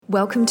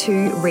Welcome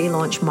to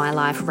Relaunch My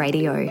Life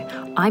Radio.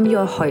 I'm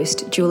your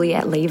host,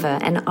 Juliet Lever,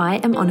 and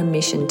I am on a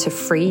mission to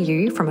free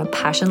you from a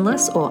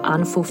passionless or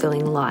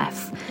unfulfilling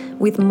life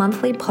with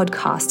monthly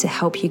podcasts to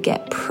help you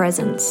get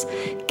presence,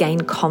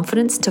 gain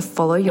confidence to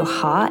follow your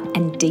heart,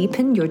 and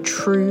deepen your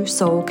true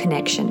soul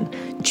connection.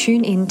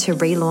 Tune in to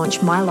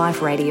Relaunch My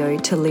Life Radio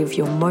to live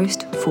your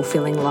most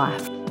fulfilling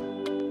life.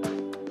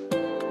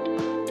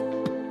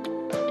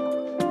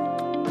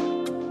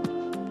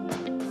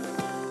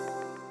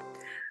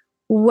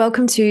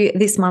 Welcome to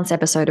this month's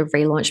episode of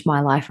Relaunch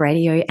My Life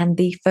Radio and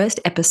the first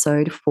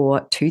episode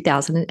for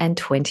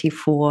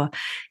 2024.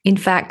 In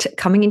fact,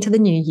 coming into the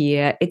new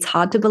year, it's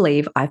hard to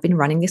believe I've been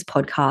running this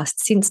podcast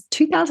since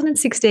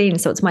 2016.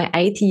 So it's my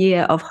 8th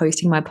year of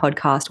hosting my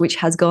podcast, which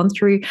has gone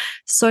through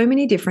so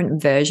many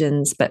different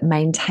versions, but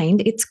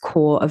maintained its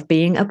core of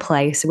being a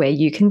place where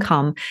you can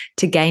come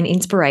to gain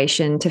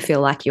inspiration, to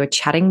feel like you're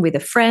chatting with a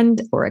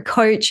friend or a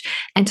coach,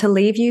 and to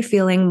leave you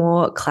feeling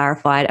more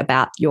clarified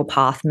about your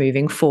path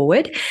moving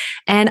forward.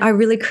 And I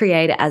really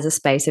create it as a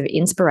space of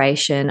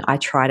inspiration. I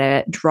try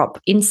to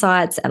drop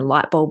insights and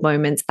light bulb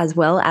moments, as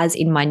well as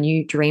in my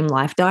new Dream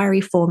Life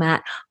Diary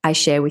format. I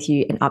share with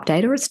you an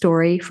update or a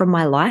story from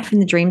my life in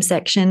the dream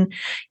section.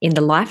 In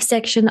the life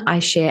section, I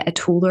share a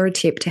tool or a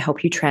tip to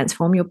help you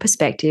transform your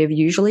perspective,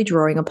 usually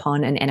drawing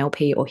upon an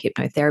NLP or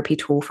hypnotherapy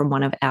tool from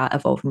one of our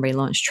Evolve and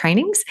Relaunch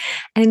trainings.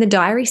 And in the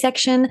diary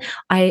section,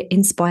 I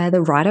inspire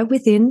the writer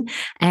within,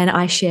 and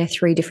I share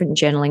 3 different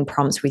journaling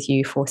prompts with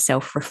you for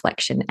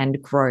self-reflection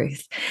and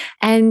growth.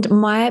 And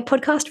my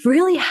podcast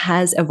really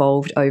has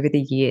evolved over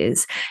the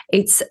years.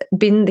 It's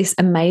been this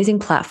amazing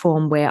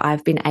platform where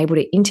I've been able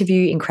to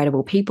interview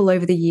incredible people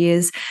over the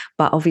years.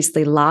 But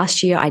obviously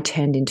last year I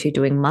turned into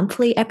doing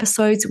monthly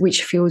episodes,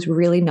 which feels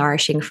really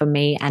nourishing for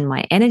me and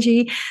my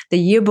energy. The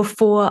year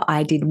before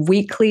I did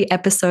weekly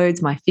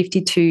episodes, my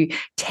 52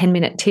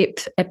 10-minute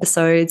tip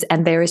episodes,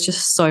 and there is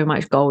just so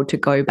much gold to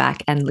go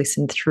back and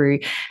listen through.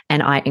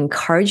 And I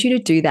encourage you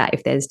to do that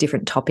if there's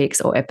different topics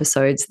or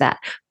episodes that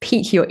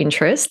pique your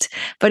interest.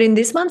 But in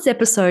this month's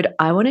episode,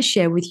 I want to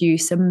share with you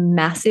some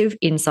massive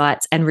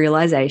insights and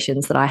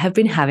realizations that I have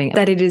been having,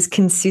 that it is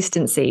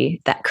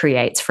consistency that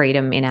creates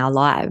freedom in our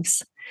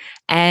lives.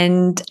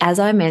 And as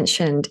I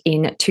mentioned,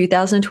 in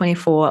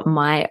 2024,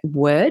 my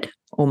word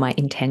or my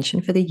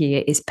intention for the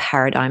year is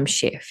paradigm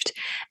shift.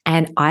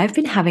 And I've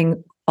been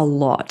having a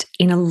lot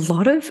in a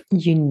lot of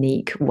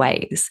unique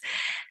ways.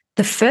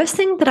 The first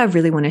thing that I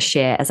really want to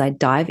share as I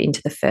dive into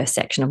the first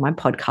section of my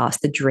podcast,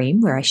 The Dream,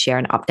 where I share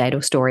an update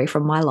or story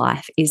from my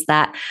life, is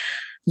that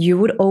you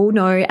would all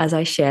know, as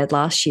I shared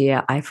last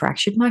year, I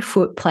fractured my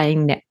foot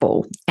playing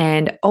netball.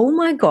 And oh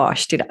my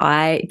gosh, did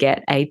I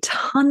get a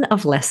ton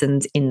of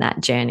lessons in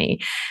that journey.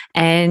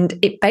 And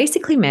it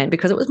basically meant,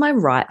 because it was my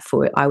right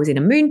foot, I was in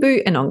a moon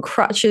boot and on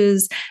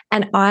crutches,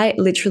 and I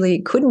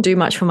literally couldn't do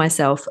much for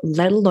myself,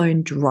 let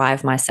alone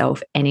drive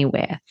myself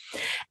anywhere.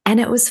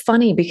 And it was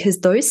funny because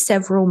those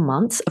several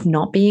months of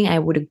not being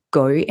able to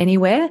go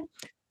anywhere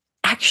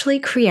actually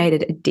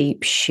created a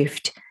deep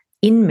shift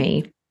in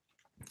me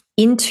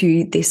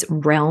into this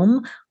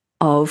realm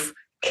of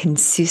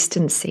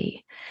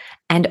consistency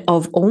and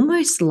of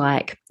almost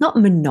like, not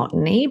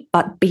monotony,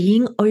 but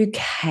being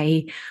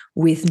okay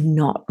with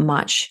not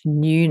much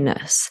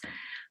newness,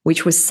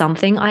 which was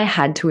something I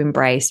had to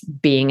embrace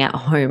being at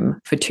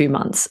home for 2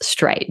 months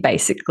straight,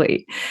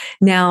 basically.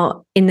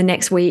 Now, in the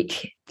next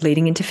week,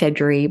 leading into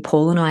February,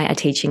 Paul and I are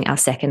teaching our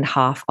second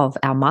half of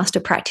our master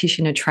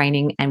practitioner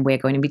training, and we're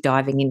going to be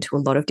diving into a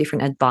lot of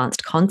different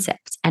advanced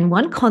concepts. And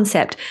one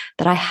concept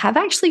that I have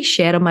actually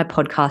shared on my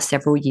podcast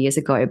several years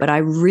ago, but I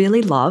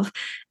really love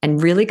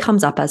and really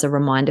comes up as a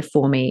reminder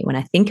for me when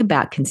I think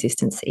about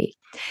consistency,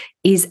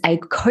 is a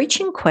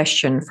coaching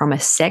question from a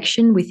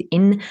section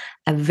within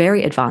a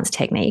very advanced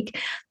technique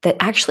that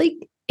actually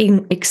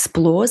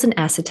explores and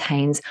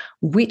ascertains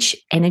which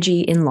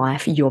energy in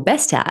life you're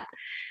best at.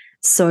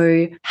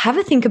 So have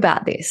a think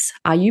about this.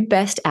 Are you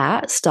best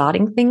at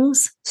starting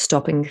things,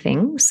 stopping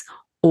things,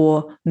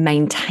 or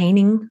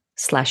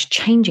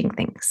maintaining/changing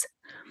things?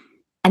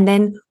 And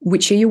then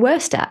which are you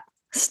worst at?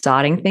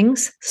 Starting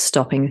things,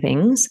 stopping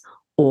things,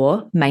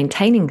 or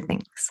maintaining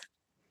things?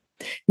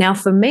 Now,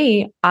 for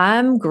me,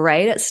 I'm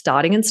great at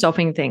starting and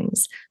stopping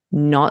things,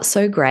 not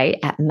so great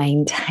at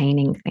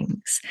maintaining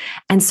things.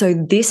 And so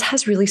this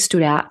has really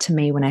stood out to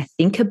me when I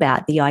think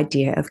about the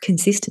idea of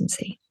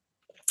consistency.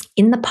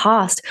 In the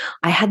past,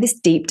 I had this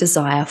deep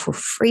desire for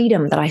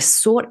freedom that I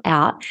sought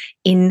out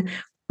in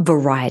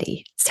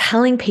variety,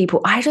 telling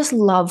people I just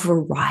love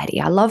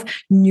variety. I love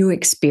new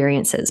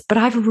experiences. But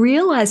I've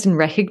realized and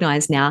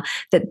recognized now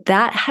that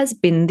that has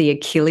been the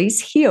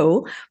Achilles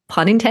heel,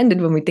 pun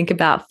intended, when we think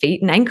about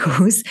feet and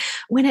ankles,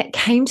 when it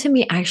came to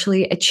me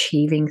actually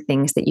achieving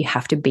things that you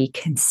have to be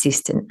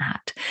consistent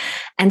at.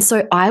 And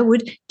so I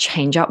would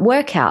change up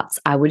workouts.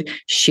 I would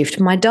shift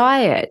my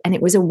diet. And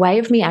it was a way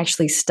of me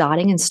actually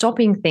starting and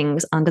stopping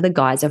things under the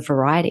guise of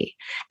variety.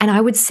 And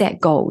I would set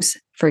goals.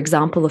 For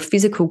example, a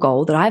physical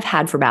goal that I've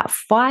had for about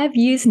 5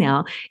 years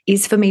now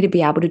is for me to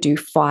be able to do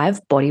 5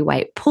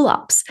 bodyweight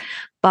pull-ups.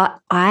 but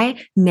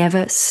I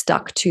never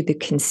stuck to the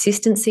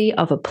consistency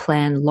of a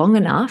plan long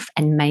enough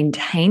and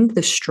maintained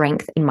the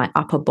strength in my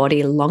upper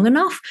body long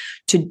enough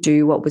to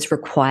do what was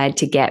required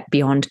to get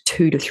beyond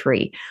 2 to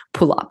 3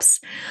 pull-ups.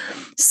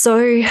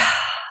 So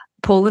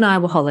Paul and I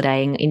were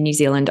holidaying in New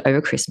Zealand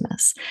over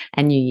Christmas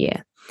and New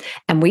Year,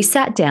 and we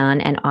sat down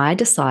and I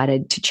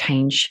decided to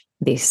change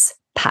this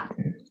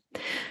pattern.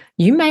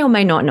 You may or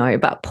may not know,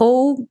 but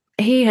Paul,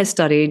 he has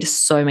studied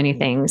so many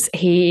things.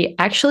 He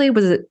actually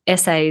was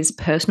SA's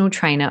personal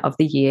trainer of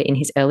the year in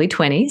his early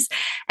 20s,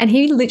 and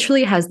he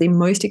literally has the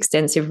most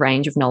extensive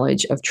range of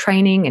knowledge of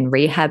training and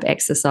rehab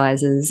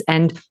exercises.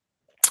 And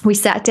we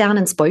sat down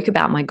and spoke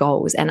about my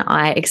goals, and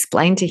I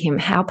explained to him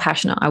how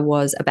passionate I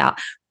was about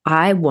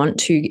I want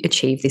to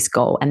achieve this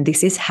goal, and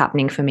this is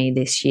happening for me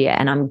this year,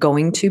 and I'm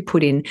going to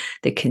put in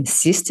the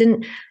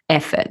consistent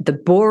effort, the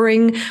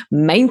boring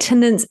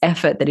maintenance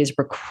effort that is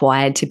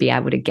required to be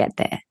able to get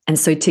there. And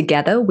so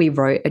together we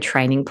wrote a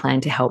training plan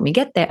to help me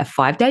get there, a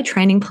 5-day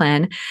training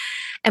plan.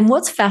 And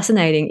what's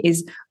fascinating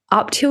is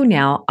up till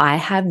now, I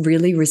have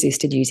really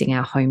resisted using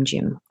our home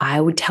gym.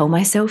 I would tell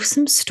myself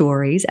some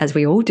stories, as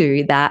we all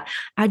do, that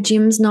our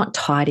gym's not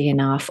tidy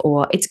enough,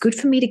 or it's good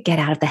for me to get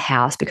out of the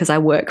house because I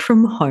work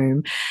from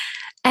home.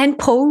 And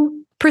Paul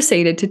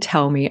proceeded to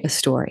tell me a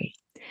story.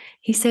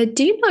 He said,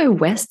 "Do you know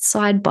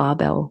Westside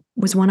Barbell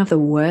was one of the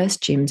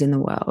worst gyms in the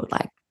world?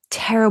 Like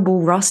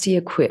terrible, rusty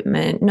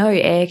equipment, no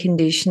air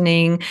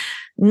conditioning,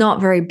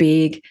 not very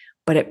big,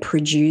 but it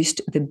produced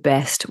the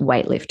best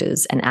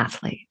weightlifters and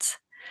athletes."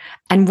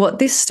 And what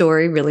this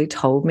story really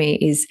told me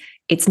is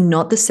it's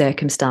not the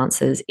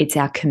circumstances, it's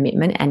our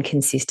commitment and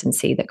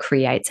consistency that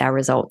creates our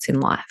results in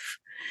life.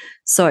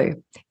 So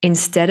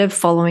instead of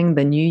following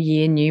the New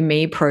Year, New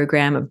Me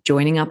program of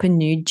joining up a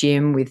new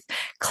gym with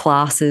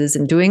classes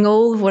and doing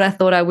all of what I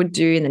thought I would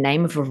do in the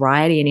name of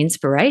variety and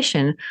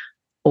inspiration,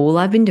 all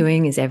I've been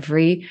doing is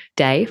every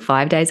day,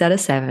 5 days out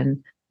of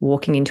 7,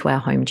 walking into our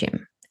home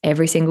gym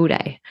every single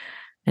day.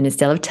 And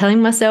instead of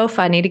telling myself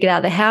I need to get out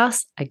of the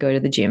house, I go to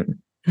the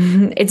gym.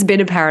 It's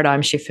been a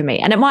paradigm shift for me.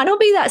 And it might not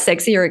be that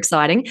sexy or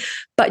exciting,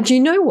 but do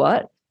you know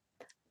what?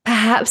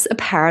 Perhaps a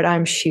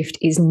paradigm shift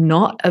is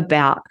not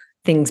about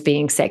things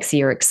being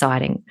sexy or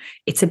exciting.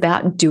 It's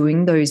about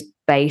doing those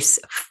base,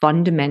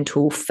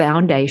 fundamental,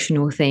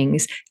 foundational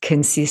things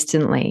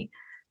consistently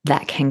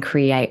that can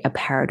create a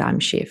paradigm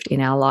shift in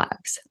our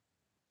lives.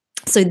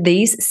 So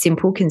these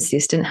simple,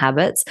 consistent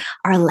habits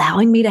are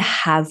allowing me to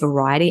have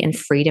variety and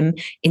freedom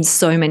in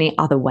so many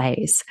other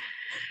ways.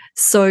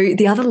 So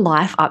the other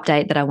life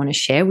update that I want to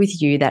share with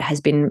you that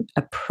has been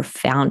a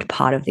profound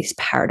part of this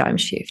paradigm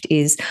shift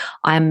is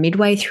I am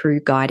midway through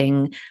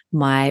guiding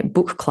my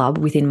book club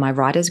within my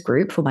writers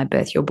group for my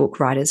Birth Your Book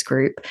writers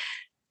group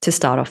to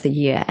start off the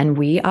year. And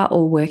we are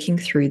all working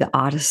through The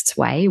Artist's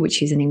Way,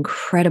 which is an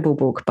incredible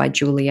book by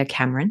Julia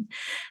Cameron.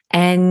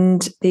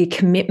 And the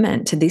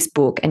commitment to this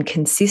book and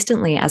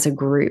consistently as a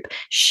group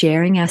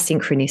sharing our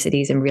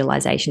synchronicities and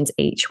realizations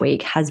each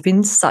week has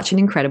been such an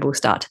incredible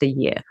start to the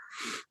year.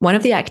 One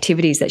of the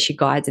activities that she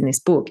guides in this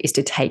book is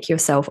to take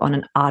yourself on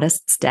an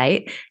artist's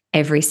date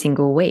every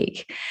single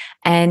week.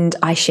 And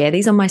I share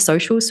these on my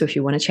socials. So if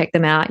you want to check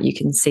them out, you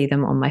can see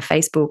them on my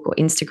Facebook or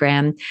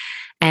Instagram.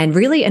 And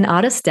really, an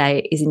artist's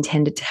day is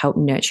intended to help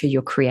nurture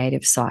your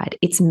creative side.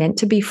 It's meant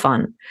to be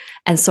fun.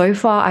 And so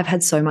far, I've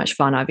had so much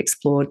fun. I've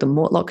explored the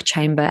Mortlock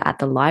Chamber at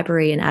the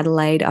library in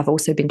Adelaide. I've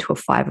also been to a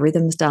 5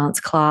 Rhythms dance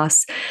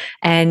class.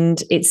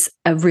 And it's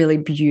a really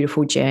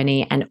beautiful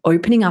journey and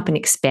opening up and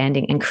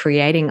expanding and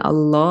creating a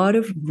lot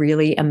of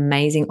really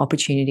amazing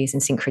opportunities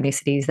and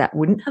synchronicities that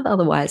wouldn't have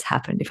otherwise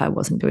happened if I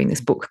wasn't doing this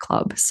book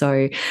club.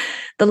 So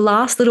the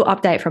last little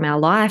update from our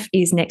life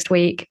is next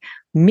week.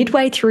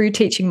 Midway through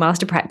teaching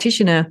Master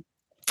Practitioner,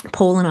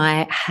 Paul and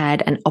I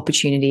had an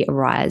opportunity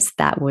arise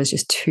that was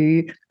just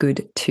too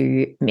good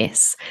to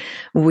miss.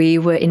 We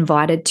were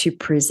invited to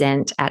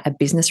present at a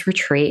business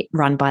retreat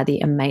run by the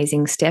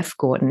amazing Steph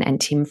Gordon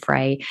and Tim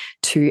Frey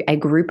to a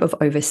group of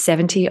over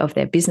 70 of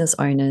their business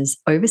owners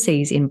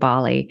overseas in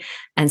Bali.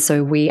 And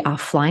so we are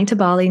flying to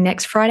Bali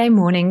next Friday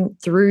morning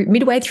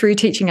midway through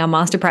teaching our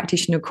Master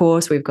Practitioner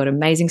course. We've got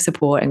amazing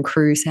support and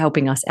crews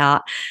helping us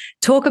out,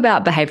 talk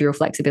about behavioral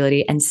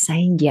flexibility and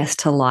saying yes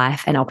to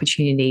life and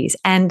opportunities.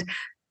 And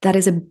that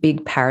is a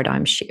big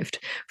paradigm shift.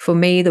 For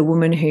me, the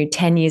woman who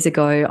 10 years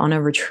ago on a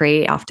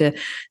retreat after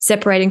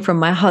separating from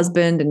my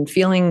husband and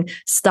feeling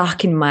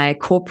stuck in my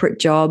corporate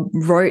job,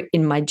 wrote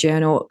in my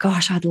journal,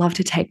 gosh, I'd love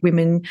to take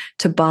women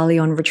to Bali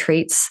on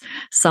retreats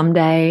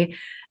someday.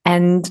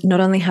 And not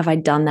only have I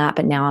done that,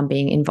 but now I'm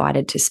being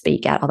invited to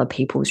speak at other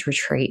people's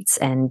retreats.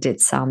 And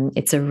it's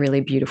a really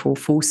beautiful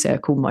full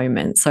circle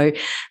moment. So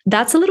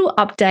that's a little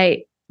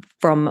update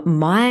from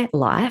my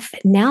life.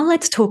 Now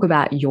let's talk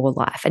about your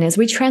life. And as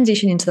we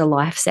transition into the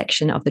life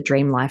section of the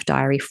Dream Life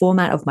Diary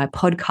format of my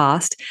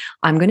podcast,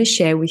 I'm going to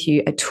share with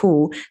you a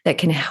tool that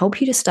can help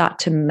you to start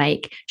to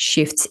make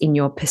shifts in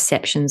your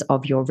perceptions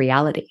of your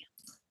reality.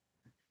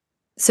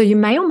 So you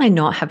may or may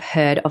not have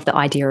heard of the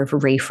idea of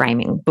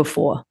reframing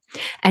before.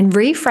 And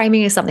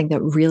reframing is something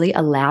that really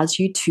allows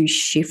you to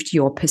shift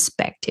your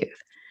perspective.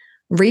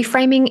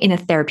 Reframing in a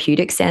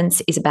therapeutic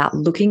sense is about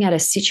looking at a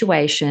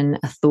situation,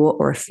 a thought,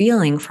 or a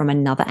feeling from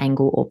another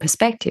angle or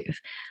perspective.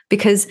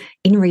 Because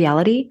in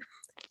reality,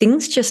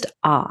 things just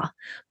are.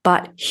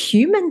 But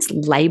humans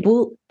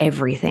label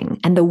everything.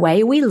 And the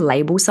way we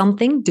label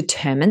something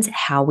determines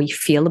how we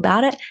feel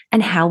about it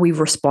and how we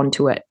respond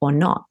to it or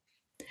not.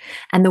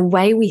 And the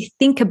way we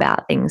think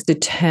about things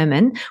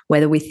determine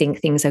whether we think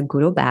things are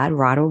good or bad,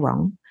 right or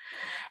wrong.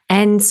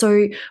 And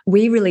so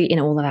we really, in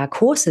all of our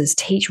courses,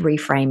 teach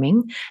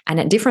reframing. And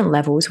at different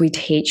levels, we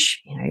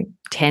teach,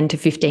 10 to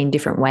 15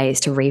 different ways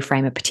to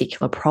reframe a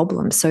particular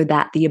problem so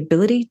that the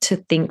ability to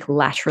think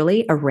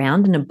laterally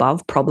around and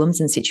above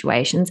problems and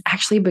situations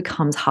actually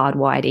becomes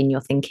hardwired in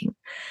your thinking.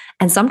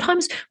 And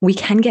sometimes we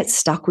can get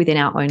stuck within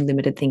our own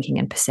limited thinking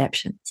and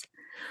perceptions.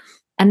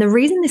 And the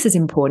reason this is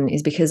important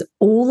is because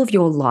all of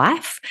your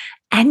life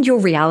and your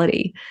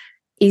reality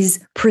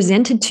is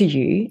presented to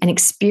you and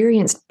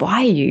experienced by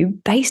you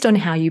based on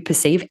how you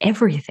perceive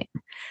everything.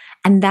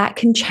 And that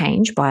can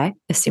change by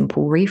a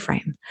simple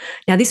reframe.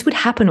 Now, this would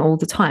happen all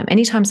the time.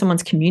 Anytime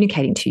someone's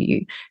communicating to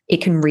you,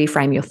 it can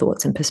reframe your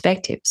thoughts and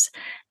perspectives.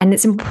 And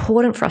it's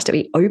important for us to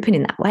be open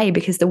in that way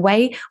because the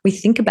way we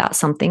think about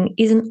something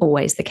isn't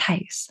always the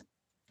case.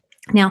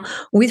 Now,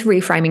 with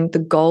reframing, the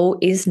goal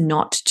is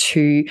not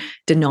to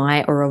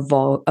deny or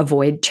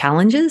avoid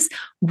challenges.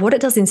 What it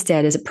does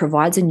instead is it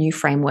provides a new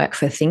framework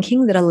for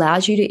thinking that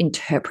allows you to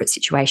interpret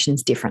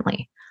situations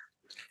differently.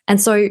 And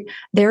so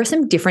there are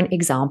some different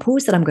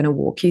examples that I'm going to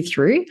walk you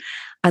through.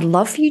 I'd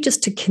love for you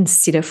just to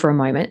consider for a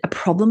moment a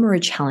problem or a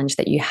challenge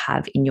that you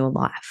have in your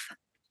life.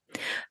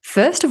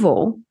 First of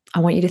all, I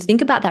want you to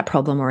think about that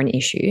problem or an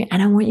issue,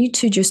 and I want you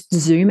to just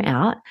zoom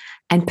out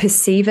and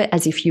perceive it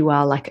as if you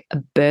are like a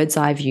bird's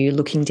eye view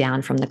looking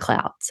down from the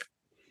clouds.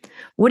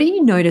 What do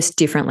you notice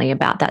differently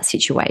about that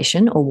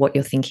situation or what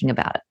you're thinking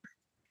about it?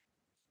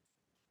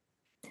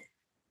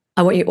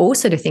 I want you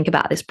also to think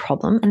about this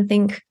problem and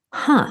think,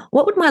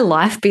 what would my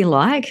life be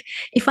like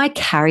if I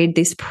carried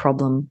this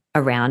problem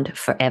around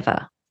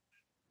forever?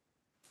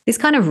 This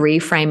kind of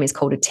reframe is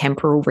called a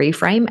temporal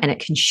reframe, and it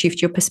can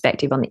shift your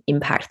perspective on the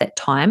impact that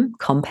time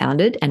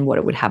compounded and what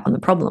it would have on the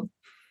problem.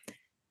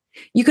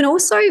 You can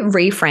also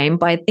reframe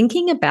by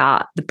thinking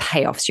about the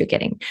payoffs you're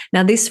getting.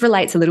 Now, this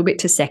relates a little bit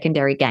to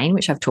secondary gain,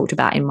 which I've talked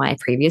about in my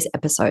previous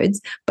episodes,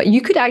 but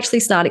you could actually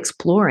start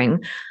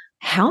exploring,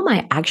 how am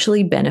I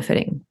actually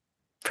benefiting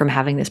from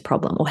having this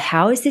problem? Or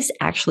how is this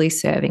actually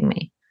serving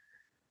me?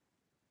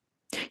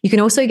 You can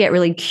also get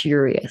really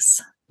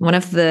curious. One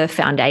of the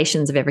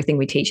foundations of everything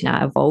we teach in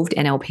our evolved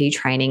NLP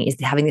training is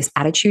having this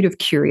attitude of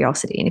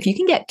curiosity. And if you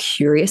can get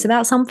curious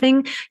about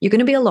something, you're going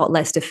to be a lot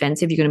less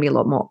defensive. You're going to be a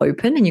lot more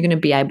open, and you're going to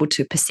be able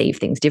to perceive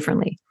things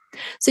differently.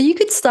 So you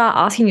could start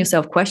asking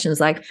yourself questions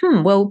like,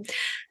 well,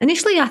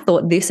 initially I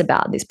thought this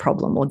about this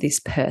problem or this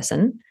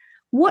person.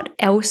 What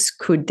else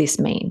could this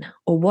mean?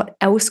 Or what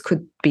else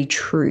could be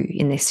true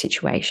in this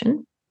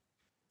situation?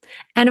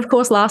 And of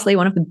course, lastly,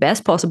 one of the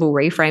best possible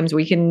reframes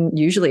we can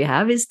usually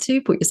have is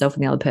to put yourself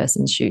in the other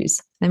person's shoes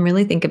and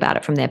really think about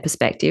it from their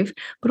perspective,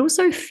 but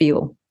also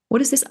feel,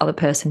 what is this other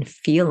person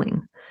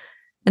feeling?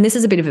 And this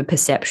is a bit of a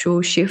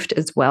perceptual shift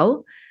as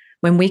well.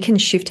 When we can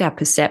shift our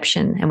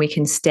perception and we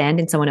can stand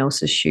in someone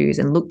else's shoes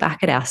and look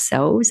back at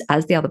ourselves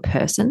as the other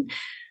person,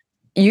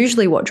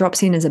 usually what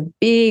drops in is a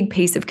big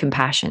piece of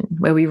compassion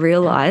where we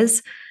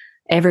realize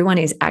everyone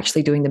is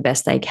actually doing the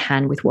best they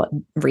can with what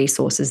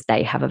resources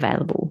they have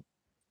available.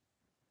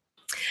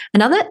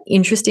 Another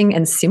interesting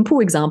and simple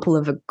example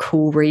of a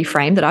cool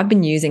reframe that I've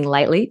been using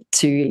lately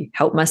to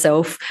help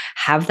myself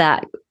have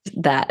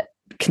that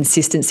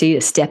consistency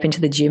to step into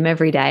the gym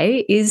every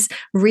day is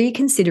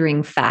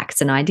reconsidering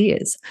facts and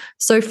ideas.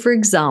 So, for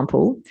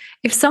example,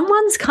 if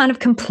someone's kind of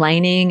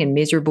complaining and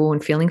miserable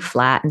and feeling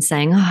flat and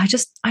saying, I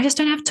just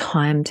don't have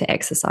time to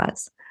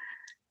exercise.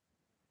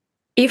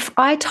 If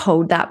I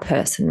told that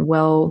person,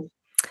 well,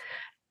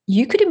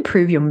 you could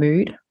improve your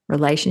mood,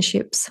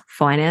 relationships,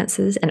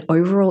 finances, and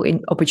overall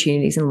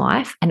opportunities in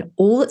life, and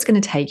all it's going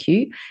to take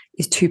you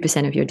is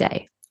 2% of your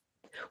day.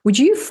 Would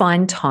you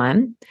find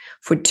time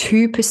for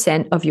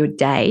 2% of your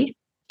day?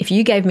 If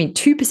you gave me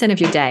 2% of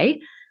your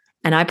day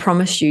and I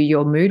promised you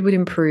your mood would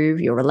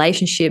improve, your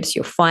relationships,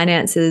 your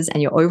finances,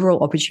 and your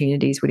overall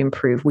opportunities would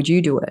improve, would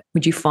you do it?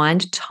 Would you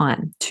find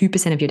time,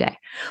 2% of your day?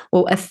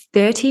 Well, a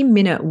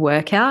 30-minute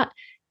workout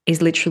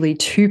is literally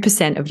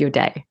 2% of your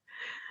day.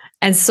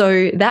 And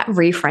so that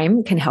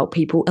reframe can help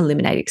people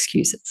eliminate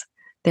excuses.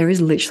 There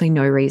is literally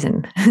no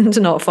reason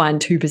to not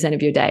find 2%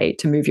 of your day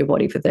to move your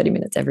body for 30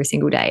 minutes every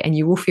single day, and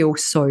you will feel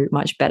so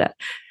much better.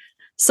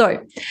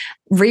 So,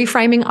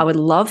 reframing, I would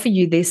love for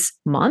you this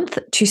month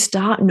to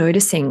start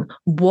noticing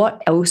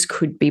what else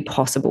could be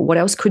possible. What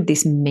else could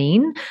this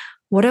mean?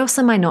 What else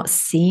am I not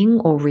seeing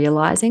or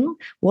realizing?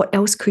 What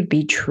else could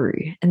be true?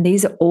 And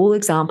these are all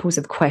examples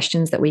of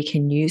questions that we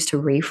can use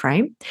to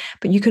reframe.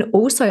 But you can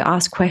also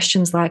ask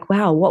questions like,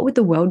 wow, what would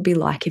the world be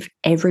like if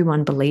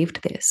everyone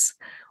believed this?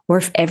 Or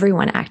if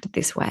everyone acted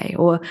this way?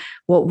 Or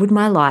what would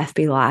my life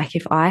be like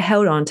if I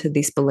held on to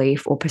this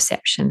belief or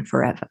perception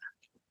forever?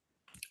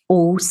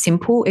 all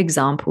simple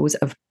examples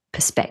of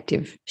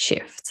perspective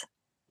shifts.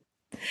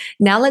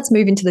 Now let's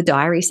move into the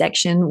diary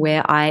section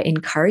where I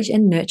encourage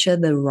and nurture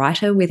the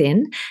writer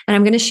within. And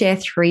I'm going to share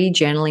 3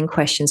 journaling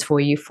questions for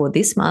you for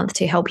this month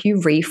to help you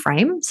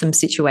reframe some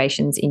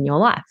situations in your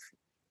life.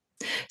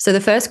 So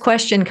the first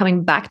question,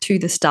 coming back to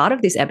the start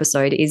of this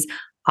episode, is,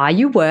 are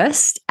you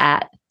worse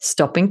at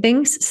stopping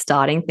things,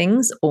 starting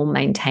things, or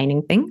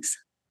maintaining things?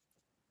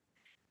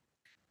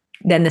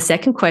 Then the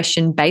second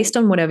question, based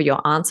on whatever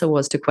your answer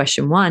was to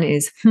question 1,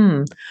 is,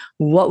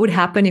 what would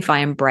happen if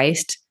I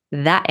embraced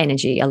that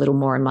energy a little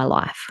more in my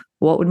life?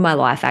 What would my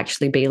life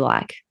actually be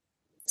like?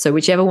 So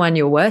whichever one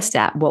you're worst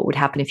at, what would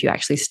happen if you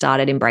actually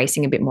started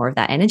embracing a bit more of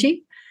that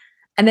energy?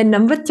 And then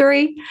number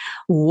 3,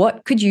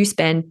 what could you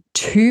spend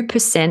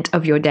 2%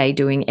 of your day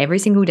doing every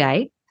single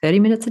day,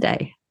 30 minutes a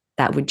day,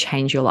 that would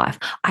change your life?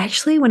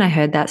 When I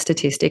heard that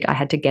statistic, I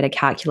had to get a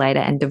calculator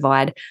and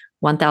divide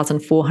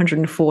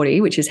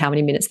 1,440, which is how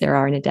many minutes there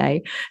are in a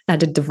day. I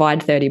had to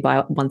divide 30 by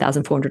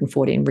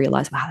 1,440 and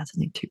realize, wow, that's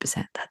only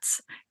 2%. That's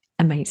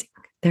amazing.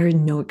 There are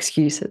no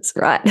excuses,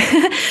 right?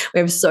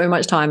 We have so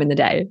much time in the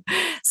day.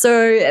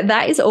 So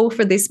that is all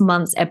for this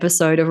month's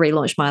episode of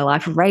Relaunch My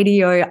Life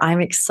Radio.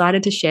 I'm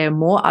excited to share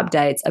more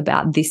updates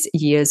about this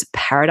year's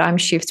paradigm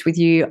shifts with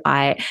you.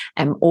 I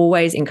am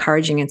always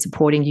encouraging and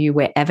supporting you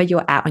wherever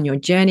you're at on your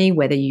journey,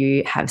 whether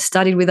you have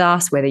studied with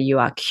us, whether you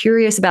are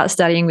curious about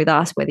studying with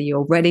us, whether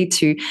you're ready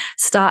to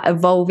start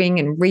evolving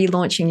and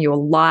relaunching your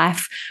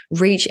life.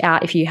 Reach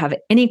out if you have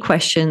any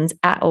questions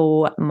at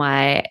all.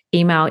 My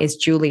email is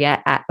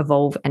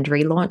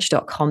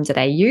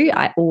juliet@evolveandrelaunch.com.au.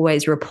 I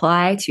always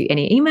reply to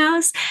any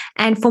emails.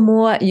 And for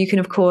more, you can,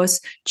 of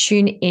course,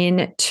 tune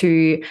in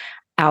to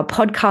our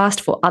podcast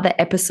for other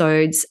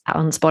episodes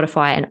on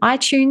Spotify and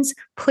iTunes.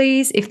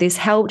 Please, if this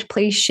helped,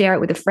 please share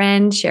it with a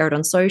friend, share it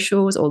on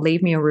socials, or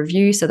leave me a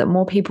review so that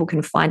more people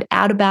can find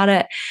out about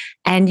it.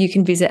 And you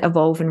can visit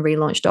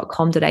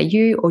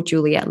evolveandrelaunch.com.au or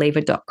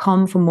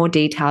julietlever.com for more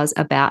details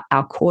about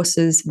our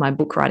courses, my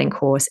book writing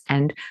course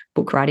and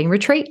book writing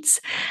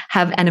retreats.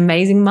 Have an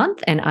amazing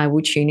month, and I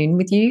will tune in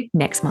with you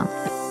next month.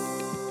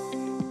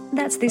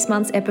 That's this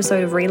month's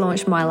episode of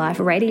Relaunch My Life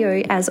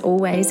Radio. As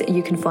always,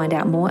 you can find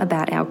out more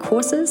about our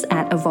courses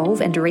at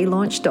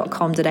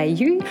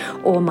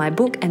evolveandrelaunch.com.au or my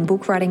book and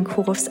book writing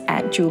course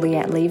at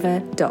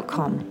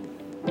julietlever.com.